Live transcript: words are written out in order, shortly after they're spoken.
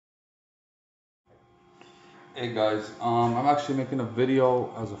Hey guys, I'm actually making a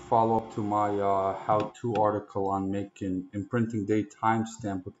video as a follow-up to my how-to article on making imprinting date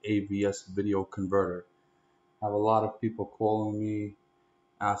timestamp with AVS video converter. I have a lot of people calling me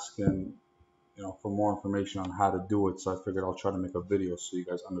asking, for more information on how to do it, so I figured I'll try to make a video so you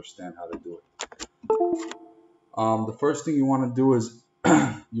guys understand how to do it. The first thing you want to do is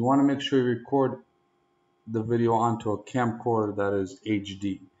you want to make sure you record the video onto a camcorder that is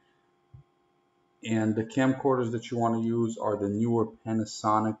HD. And the camcorders that you want to use are the newer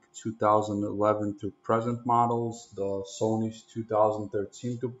Panasonic 2011 through present models, the Sony's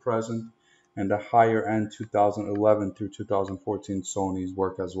 2013 through present, and the higher end 2011 through 2014 Sony's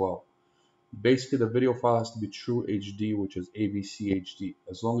work as well. Basically, the video file has to be true HD, which is AVC HD.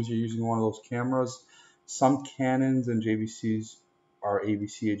 As long as you're using one of those cameras, some Canons and JVCs are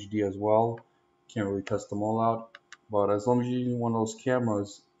AVC HD as well. Can't really test them all out, but as long as you're using one of those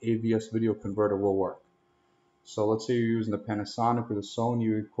cameras, AVS video converter will work. So let's say you're using the Panasonic or the Sony,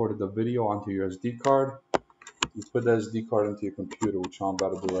 you recorded the video onto your SD card. You put the SD card into your computer, which I'm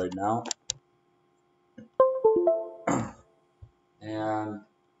about to do right now. And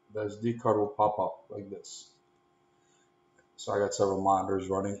the SD card will pop up like this. So I got several monitors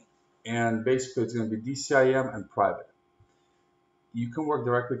running. And basically it's going to be DCIM and private. You can work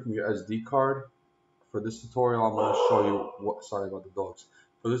directly from your SD card. For this tutorial, I'm going to show you what, sorry about the dogs.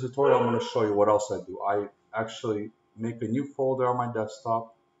 For this tutorial, I'm going to show you what else I do. I actually make a new folder on my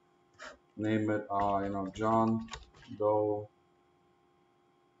desktop, name it, John Doe,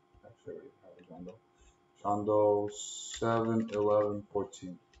 actually, I already have it, John Doe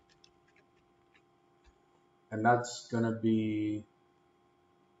 7/11/14. And that's going to be,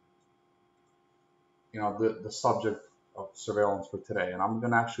 the subject of surveillance for today. And I'm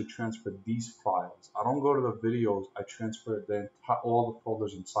going to actually transfer these files. I don't go to the videos, I transfer all the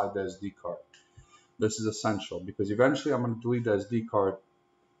folders inside the SD card. This is essential because eventually I'm going to delete the SD card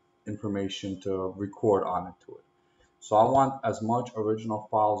information to record on it to it. So I want as much original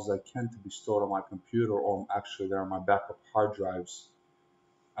files as I can to be stored on my computer, or actually they're on my backup hard drives,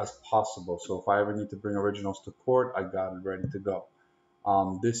 as possible. So if I ever need to bring originals to court, I got it ready to go.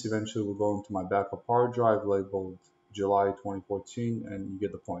 This eventually will go into my backup hard drive labeled July 2014, and you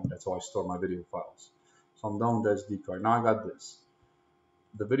get the point. That's how I store my video files. So I'm done with the SD card. Now I got this.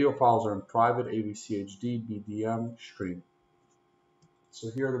 The video files are in private AVC HD, BDM, stream. So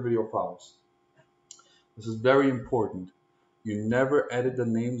here are the video files. This is very important. You never edit the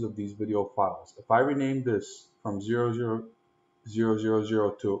names of these video files. If I rename this from 00000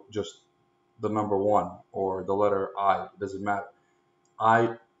 to just the number 1 or the letter I, it doesn't matter.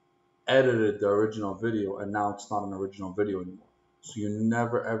 I edited the original video and now it's not an original video anymore. So you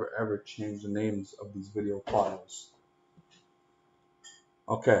never ever change the names of these video files.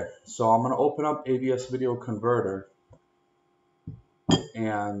 Okay, so I'm going to open up AVS Video Converter,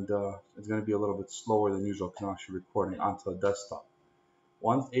 and it's going to be a little bit slower than usual because I'm actually recording onto a desktop.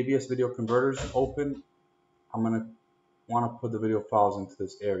 Once AVS Video Converter is open, I'm going to want to put the video files into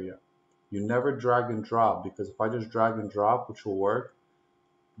this area. You never drag and drop, because if I just drag and drop, which will work,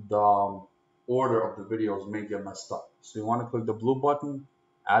 the order of the videos may get messed up. So you want to click the blue button,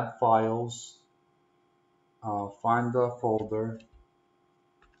 add files, find the folder,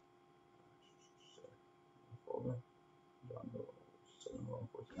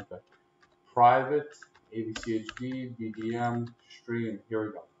 okay, private, AVCHD, BDM, stream, here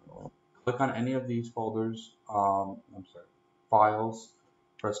we go. Click on any of these folders, files,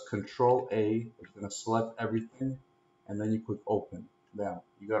 press Control A, it's going to select everything, and then you click open. Bam,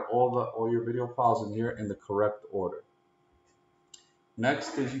 you got all your video files in here in the correct order.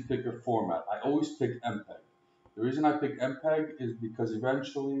 Next is you pick your format. I always pick MPEG. The reason I pick MPEG is because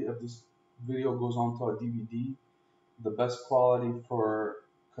eventually if this video goes onto a DVD, the best quality for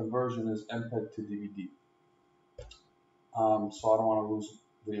conversion is MPEG to DVD. So I don't want to lose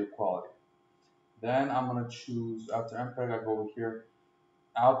video quality. Then I'm going to choose, after MPEG, I go over here.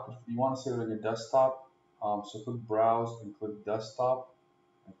 You want to save it on your desktop. So click Browse and click Desktop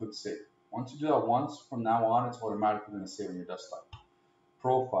and click Save. Once you do that once, from now on, it's automatically going to save on your desktop.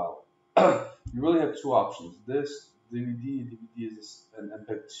 Profile. You really have two options. This DVD is and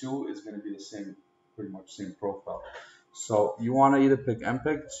MPEG 2 is going to be the same, pretty much same profile. So you want to either pick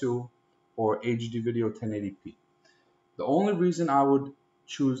MPEG 2 or HD video 1080p. The only reason I would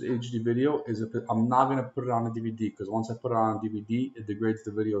choose HD video is if I'm not going to put it on a DVD, because once I put it on a DVD, it degrades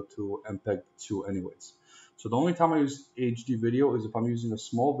the video to MPEG 2 anyways. So the only time I use HD video is if I'm using a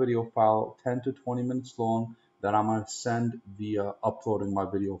small video file, 10 to 20 minutes long, that I'm going to send via uploading my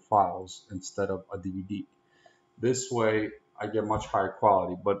video files instead of a DVD. This way, I get much higher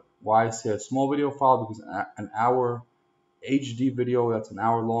quality. But why I say a small video file, because an hour HD video that's an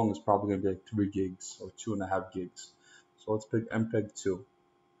hour long is probably going to be like 3 gigs or 2.5 gigs. So let's pick MPEG 2.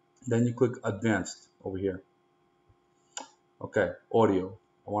 Then you click advanced over here. Okay, audio.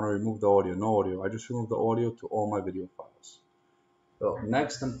 I want to remove the audio. No audio. I just remove the audio to all my video files. So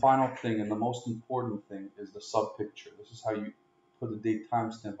next and final thing, and the most important thing, is the sub picture. This is how you put the date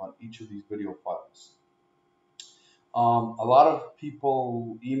timestamp on each of these video files. A lot of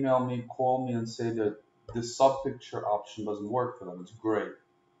people email me, call me, and say that this sub picture option doesn't work for them. It's great.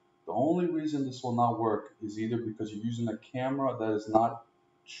 The only reason this will not work is either because you're using a camera that is not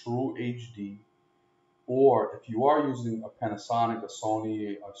true HD, or if you are using a Panasonic, a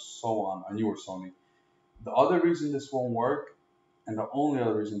Sony, or so on, a newer Sony. The other reason this won't work, and the only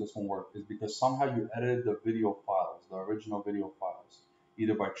other reason this won't work, is because somehow you edited the video files, the original video files,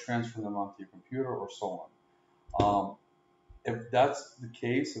 either by transferring them onto your computer or so on. If that's the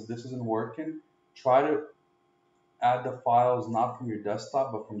case, if this isn't working, try to add the files not from your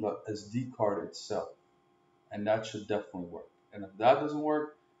desktop, but from the SD card itself. And that should definitely work. And if that doesn't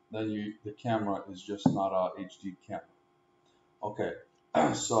work, then the camera is just not a HD camera. Okay,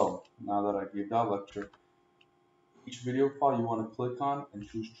 so now that I gave that lecture, each video file you want to click on and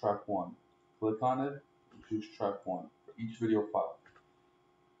choose track 1. Click on it and choose track 1 for each video file.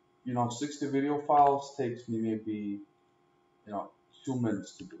 60 video files takes me maybe 2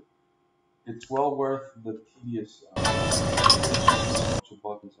 minutes to do. It's well worth the tedious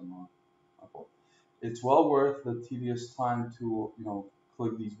buttons on. It's well worth the tedious time to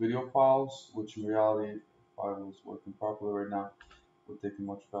click these video files, which in reality, if I was working properly right now, would take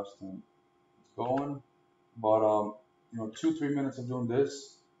much faster than it's going. But 2-3 minutes of doing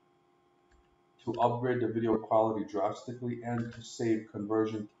this to upgrade the video quality drastically and to save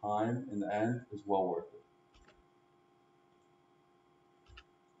conversion time in the end is well worth it.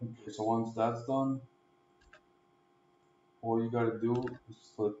 Okay, so once that's done, all you gotta do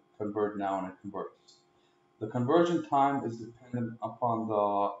is click convert now and it converts. The conversion time is dependent upon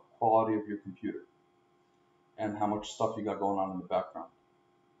the quality of your computer and how much stuff you got going on in the background.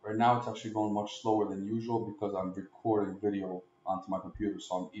 Right now it's actually going much slower than usual because I'm recording video onto my computer,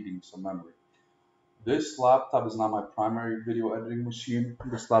 so I'm eating some memory. This laptop is not my primary video editing machine.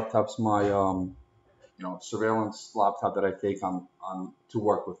 This laptop's my surveillance laptop that I take on to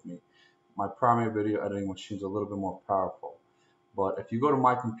work with me. My primary video editing machine is a little bit more powerful. But if you go to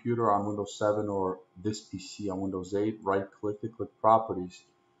my computer on Windows 7 or this PC on Windows 8, right click it, click properties,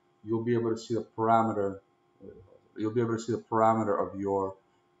 you'll be able to see the parameter. You'll be able to see the parameter of your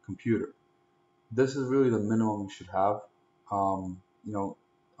computer. This is really the minimum you should have.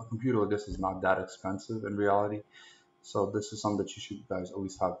 A computer like this is not that expensive in reality. So this is something that you should guys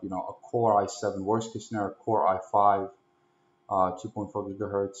always have. A Core i7, worst case scenario, Core i5, 2.4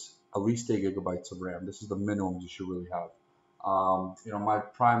 gigahertz, at least 8 gigabytes of RAM. This is the minimum you should really have. My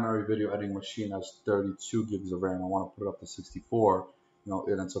primary video editing machine has 32 gigs of RAM. I want to put it up to 64.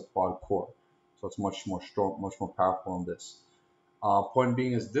 And it's a quad core, so it's much more strong, much more powerful than this. Point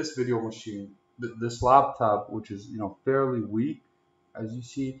being is this video machine, this laptop, which is fairly weak, as you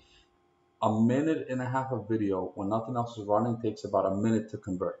see, a minute and a half of video when nothing else is running takes about a minute to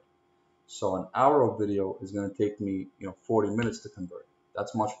convert. So an hour of video is going to take me 40 minutes to convert.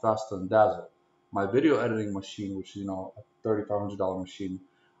 That's much faster than Dazzle. My video editing machine, which is a $3,500 machine,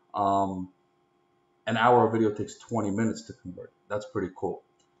 an hour of video takes 20 minutes to convert. That's pretty cool.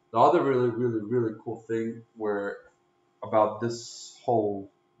 The other really cool thing about this whole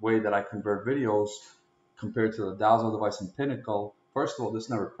way that I convert videos compared to the Dazzle device and Pinnacle, first of all, this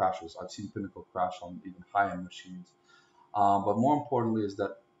never crashes. I've seen Pinnacle crash on even high-end machines. But more importantly is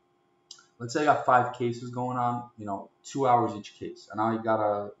that, let's say I got 5 cases going on, 2 hours each case. And now you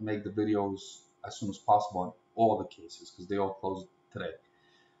gotta make the videos as soon as possible on all the cases because they all close today.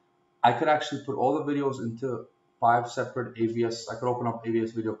 I could actually put all the videos into 5 separate AVS. I could open up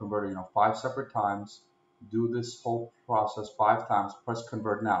AVS Video Converter, 5 separate times, do this whole process 5 times, press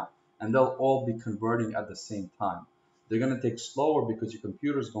convert now, and they'll all be converting at the same time. They're going to take slower because your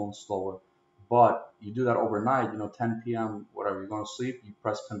computer's going slower, but you do that overnight, 10 p.m., whatever, you're going to sleep, you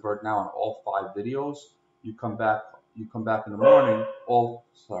press convert now on all 5 videos, you come back in the morning, all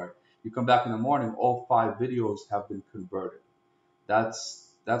 5 videos have been converted. That's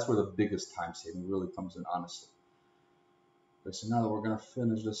where the biggest time saving really comes in, honestly. Okay, so now that we're going to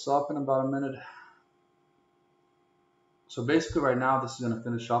finish this up in about a minute. So basically right now this is going to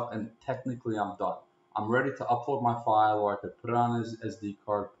finish up and technically I'm done. I'm ready to upload my file, or I could put it on an SD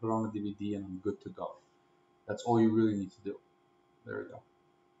card, put it on a DVD, and I'm good to go. That's all you really need to do. There we go.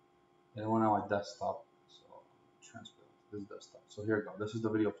 And I went on my desktop, so transfer. This is desktop. So here we go. This is the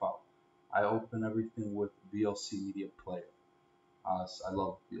video file. I open everything with VLC Media Player. I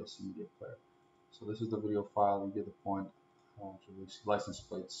love VLC Media Player. So this is the video file. You get the point. License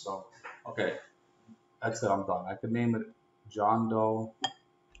plates. So, okay, that's it. I'm done. I could name it John Doe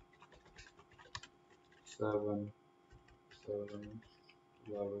 7, 7,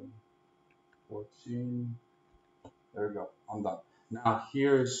 11, 14. There we go. I'm done. Now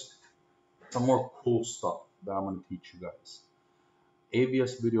here's some more cool stuff that I'm going to teach you guys.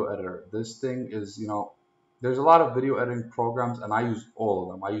 AVS Video Editor. This thing is, there's a lot of video editing programs, and I use all of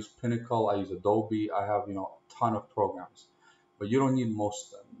them. I use Pinnacle, I use Adobe, I have, a ton of programs. But you don't need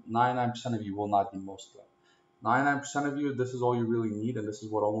most of them. 99% of you will not need most of them. 99% of you, this is all you really need, and this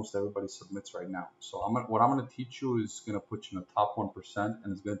is what almost everybody submits right now. So what I'm going to teach you is going to put you in the top 1%,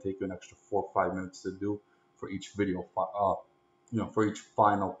 and it's going to take you an extra 4 or 5 minutes to do for each video, for each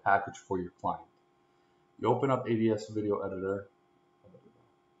final package for your client. You open up AVS Video Editor.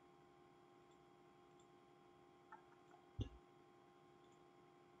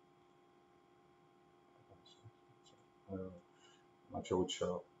 I'm not sure which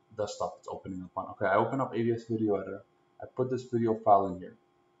desktop it's opening up on. Okay, I open up AVS Video Editor. I put this video file in here.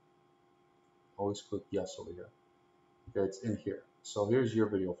 Always click yes over here. Okay, it's in here. So here's your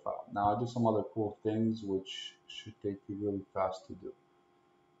video file. Now I do some other cool things which should take you really fast to do.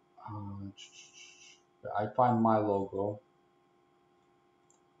 I find my logo.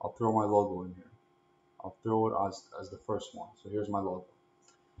 I'll throw my logo in here. I'll throw it as the first one. So here's my logo.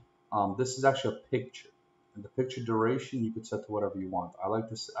 This is actually a picture. And the picture duration you could set to whatever you want.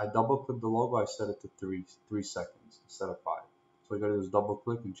 I double click the logo. I set it to 3 seconds instead of 5. So you gotta do is double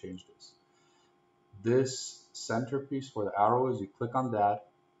click and change this. This centerpiece where the arrow is, you click on that.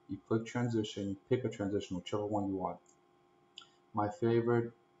 You click transition. You pick a transition, whichever one you want. My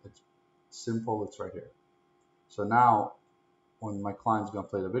favorite. It's simple. It's right here. So now, when my client's gonna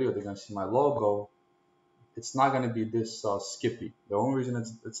play the video, they're gonna see my logo. It's not going to be this skippy. The only reason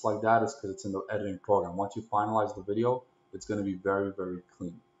it's like that is because it's in the editing program. Once you finalize the video, it's going to be very, very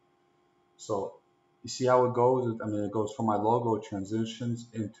clean. So you see how it goes? I mean, it goes from my logo, transitions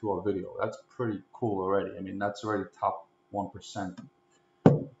into a video. That's pretty cool already. I mean, that's already top 1%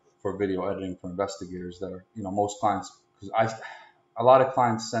 for video editing for investigators that are, most clients, because a lot of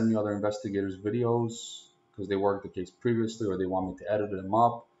clients send me other investigators' videos because they worked the case previously or they want me to edit them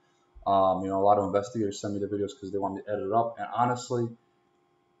up. A lot of investigators send me the videos because they want me to edit it up. And honestly,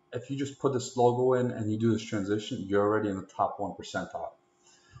 if you just put this logo in and you do this transition, you're already in the top 1 percentile.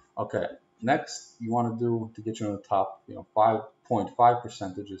 Okay, next you want to do to get you in the top, 5.5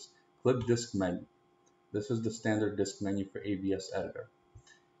 percentages, click disk menu. This is the standard disk menu for AVS Editor.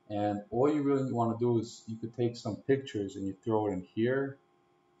 And all you really want to do is you could take some pictures and you throw it in here,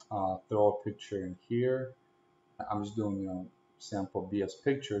 throw a picture in here. I'm just doing, sample BS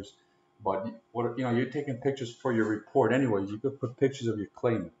pictures. But you're taking pictures for your report anyways. You could put pictures of your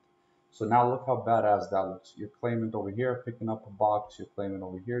claimant. So now look how badass that looks. Your claimant over here picking up a box. Your claimant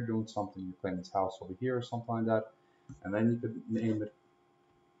over here doing something. Your claimant's house over here or something like that. And then you could name it,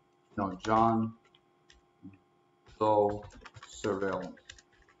 John Doe Surveillance.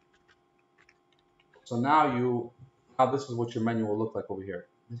 So now this is what your menu will look like over here.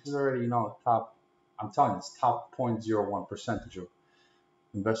 This is already, top. I'm telling you, it's top 0.01 percentage of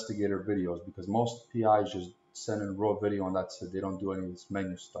investigator videos, because most PIs just send in raw video and that's it. They don't do any of this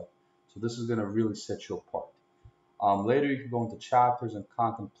menu stuff. So this is going to really set you apart. Later you can go into chapters and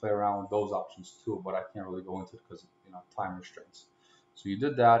content, play around with those options too, but I can't really go into it because of time restraints. So you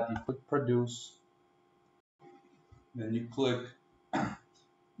did that. You click produce, then you click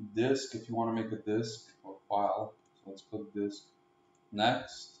disk if you want to make a disk or file. So let's click disk.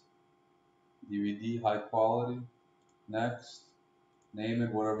 Next, DVD high quality. Next. Name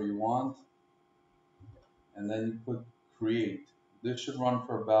it whatever you want, and then you put create. This should run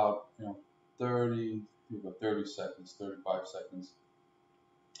for about 30 seconds, 35 seconds.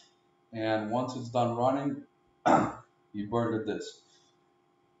 And once it's done running, you burn the disk.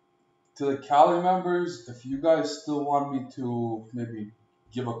 To the Cali members, if you guys still want me to maybe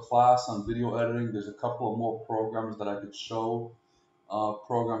give a class on video editing, there's a couple of more programs that I could show.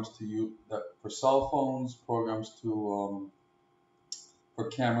 Programs to use that for cell phones, programs to for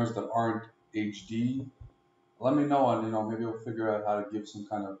cameras that aren't HD. Let me know, and maybe we'll figure out how to give some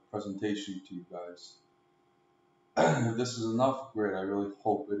kind of presentation to you guys. If this is enough, great. I really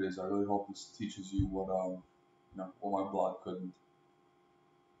hope it is. I really hope this teaches you what what my blog couldn't.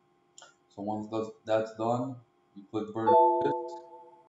 So once that's done, you click burn